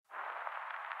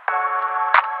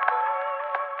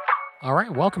All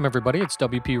right, welcome everybody. It's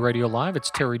WP Radio Live.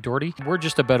 It's Terry Doherty. We're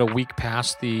just about a week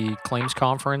past the claims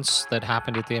conference that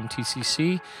happened at the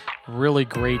MTCC. Really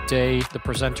great day. The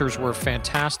presenters were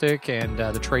fantastic, and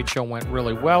the trade show went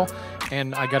really well.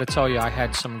 And I got to tell you, I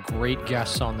had some great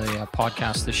guests on the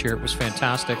podcast this year. It was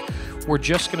fantastic. We're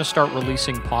just going to start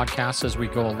releasing podcasts as we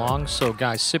go along. So,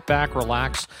 guys, sit back,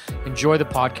 relax, enjoy the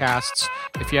podcasts.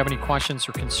 If you have any questions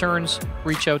or concerns,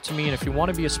 reach out to me. And if you want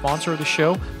to be a sponsor of the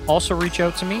show, also reach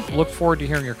out to me. Look forward to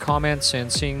hearing your comments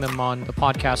and seeing them on the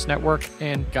podcast network.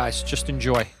 And guys, just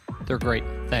enjoy. They're great.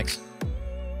 Thanks.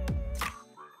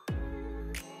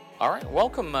 All right,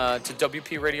 welcome to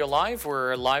WP Radio Live.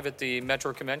 We're live at the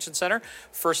Metro Convention Center.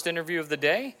 First interview of the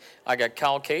day. I got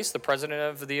Kyle Case, the president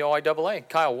of the OIAA.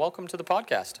 Kyle, welcome to the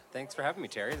podcast. Thanks for having me,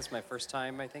 Terry. This is my first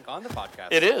time, I think, on the podcast.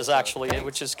 It is, actually,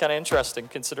 which is kind of interesting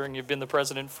considering you've been the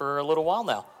president for a little while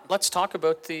now. Let's talk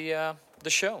about the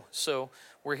show. So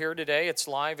we're here today. It's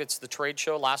live. It's the trade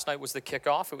show. Last night was the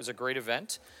kickoff. It was a great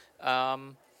event.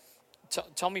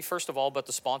 Tell me, first of all, about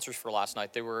the sponsors for last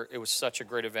night. It was such a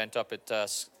great event up at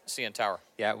CN Tower.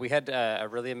 Yeah, we had a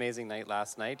really amazing night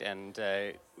last night, and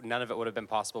none of it would have been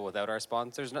possible without our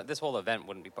sponsors. This whole event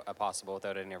wouldn't be possible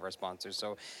without any of our sponsors.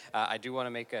 So I do want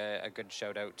to make a good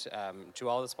shout out to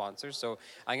all the sponsors. So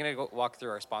I'm going to go walk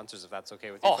through our sponsors, if that's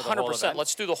okay with you. Oh, 100%.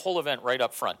 Let's do the whole event right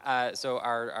up front. So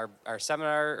our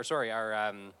seminar, or sorry,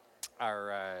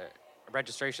 our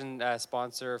registration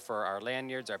sponsor for our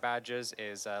lanyards, our badges,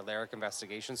 is Lyric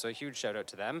Investigations, so a huge shout out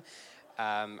to them.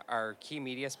 Our key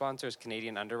media sponsor is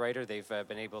Canadian Underwriter. They've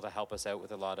been able to help us out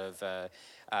with a lot of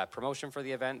promotion for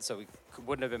the event, so we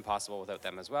wouldn't have been possible without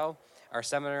them as well. Our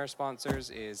seminar sponsors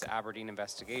is Aberdeen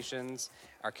Investigations.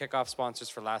 Our kickoff sponsors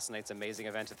for last night's amazing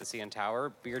event at the CN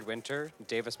Tower, Beard Winter,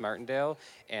 Davis Martindale,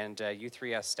 and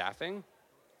U3S Staffing.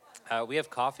 We have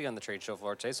coffee on the trade show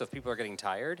floor today, so if people are getting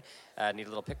tired, need a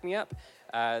little pick-me-up,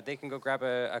 they can go grab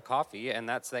a coffee, and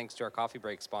that's thanks to our coffee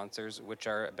break sponsors, which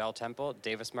are Bell Temple,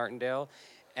 Davis Martindale,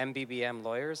 MBBM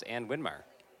Lawyers, and Winmar.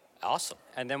 Awesome.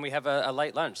 And then we have a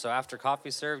light lunch. So after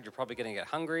coffee served, you're probably going to get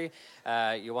hungry.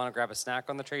 You want to grab a snack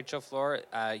on the trade show floor.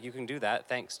 You can do that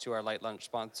thanks to our light lunch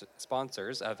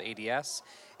sponsors of ADS,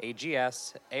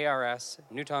 AGS, ARS,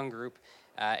 Newton Group,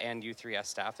 and U3S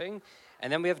Staffing.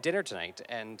 And then we have dinner tonight,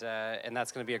 and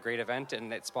that's going to be a great event,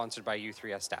 and it's sponsored by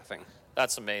U3S Staffing.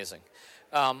 That's amazing.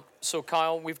 So,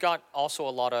 Kyle, we've got also a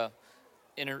lot of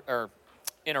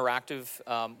interactive.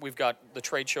 We've got the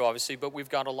trade show, obviously, but we've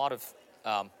got a lot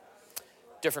of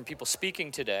different people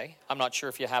speaking today. I'm not sure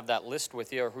if you have that list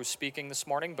with you or who's speaking this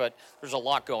morning, but there's a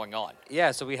lot going on.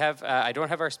 Yeah, so we have, I don't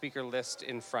have our speaker list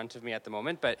in front of me at the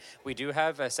moment, but we do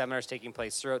have seminars taking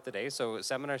place throughout the day. So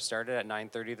seminars started at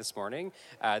 9:30 this morning.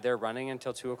 They're running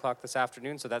until 2 o'clock this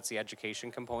afternoon, so that's the education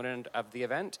component of the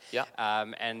event. Yeah.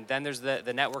 And then there's the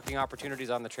networking opportunities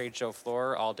on the trade show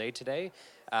floor all day today.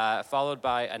 Followed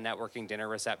by a networking dinner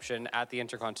reception at the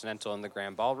Intercontinental in the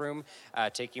Grand Ballroom,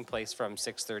 taking place from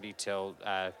 6:30 till,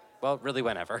 really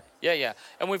whenever. Yeah.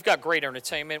 And we've got great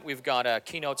entertainment. We've got a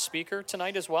keynote speaker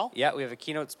tonight as well. Yeah, we have a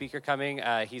keynote speaker coming.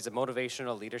 He's a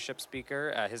motivational leadership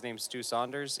speaker. His name's Stu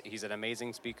Saunders. He's an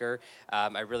amazing speaker.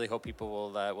 I really hope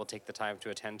people will take the time to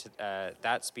attend to,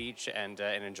 that speech and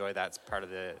enjoy that part of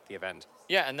the event.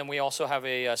 Yeah, and then we also have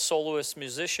a soloist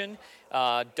musician,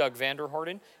 Doug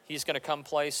Vanderhorden. He's going to come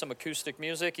play some acoustic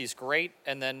music. He's great.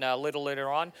 And then a little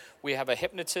later on, we have a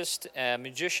hypnotist,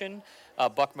 magician,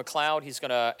 Buck McLeod. He's going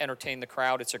to entertain the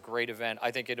crowd. It's a great event.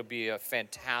 I think it'll be a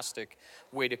fantastic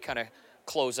way to kind of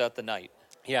close out the night.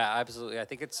 Yeah, absolutely. I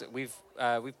think we've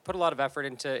put a lot of effort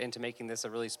into making this a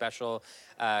really special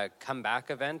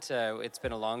comeback event. It's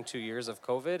been a long 2 years of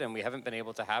COVID, and we haven't been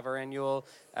able to have our annual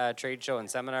trade show and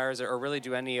seminars or really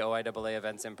do any OIAA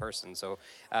events in person. So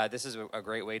this is a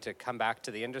great way to come back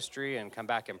to the industry and come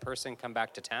back in person, come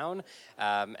back to town,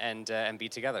 and be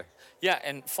together. Yeah,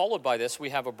 and followed by this,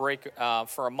 we have a break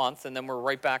for a month, and then we're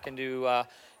right back into,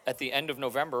 at the end of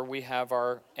November, we have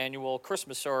our annual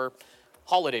Christmas or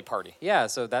holiday party. Yeah,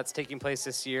 so that's taking place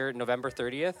this year, November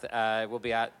 30th. We'll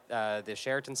be at the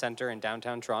Sheraton Centre in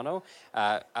downtown Toronto.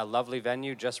 A lovely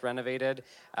venue, just renovated.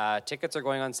 Tickets are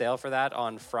going on sale for that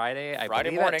on Friday. I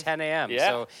believe morning at 10 a.m. Yeah.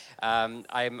 So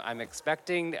I'm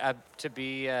expecting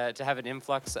to have an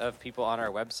influx of people on our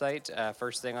website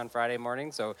first thing on Friday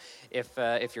morning. So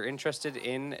if you're interested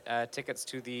in tickets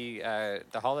to the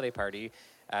holiday party,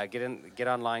 get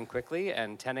online quickly,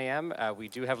 and 10 a.m. We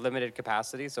do have limited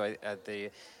capacity, so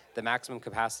the maximum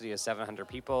capacity is 700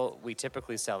 people. We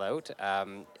typically sell out.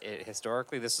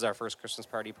 Historically, this is our first Christmas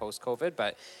party post-COVID,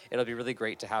 but it'll be really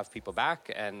great to have people back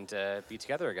and be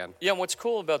together again. Yeah, and what's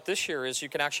cool about this year is you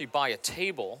can actually buy a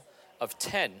table of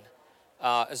 10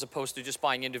 as opposed to just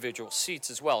buying individual seats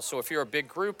as well. So if you're a big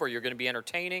group or you're going to be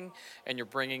entertaining and you're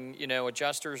bringing,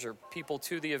 adjusters or people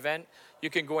to the event, you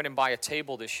can go in and buy a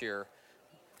table this year.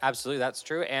 Absolutely, that's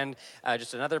true. And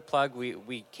just another plug,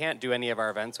 we can't do any of our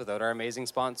events without our amazing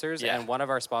sponsors. Yeah. And one of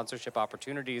our sponsorship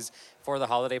opportunities for the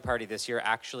holiday party this year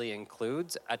actually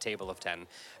includes a table of 10.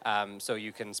 So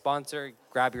you can sponsor,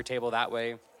 grab your table that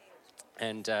way,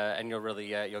 and you'll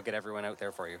really you'll get everyone out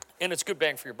there for you. And it's good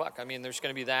bang for your buck. I mean, there's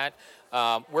going to be that.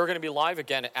 We're going to be live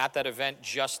again at that event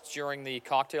just during the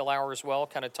cocktail hour as well,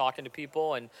 kind of talking to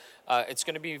people. And it's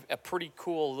going to be a pretty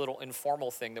cool little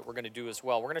informal thing that we're going to do as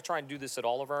well. We're going to try and do this at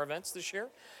all of our events this year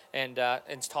and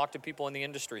talk to people in the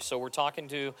industry. So we're talking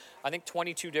to, I think,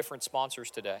 22 different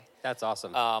sponsors today. That's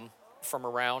awesome. From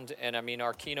around. And, I mean,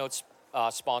 our keynote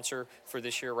sponsor for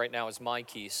this year right now is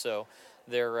MyKey. So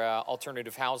they're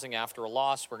alternative housing after a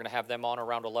loss. We're going to have them on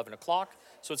around 11 o'clock.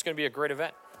 So it's going to be a great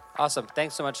event. Awesome.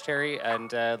 Thanks so much, Terry,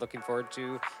 and looking forward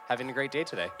to having a great day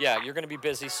today. Yeah, you're going to be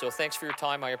busy, so thanks for your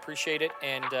time. I appreciate it,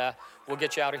 and we'll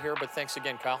get you out of here. But thanks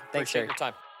again, Kyle. Thanks, appreciate Terry. your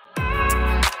time.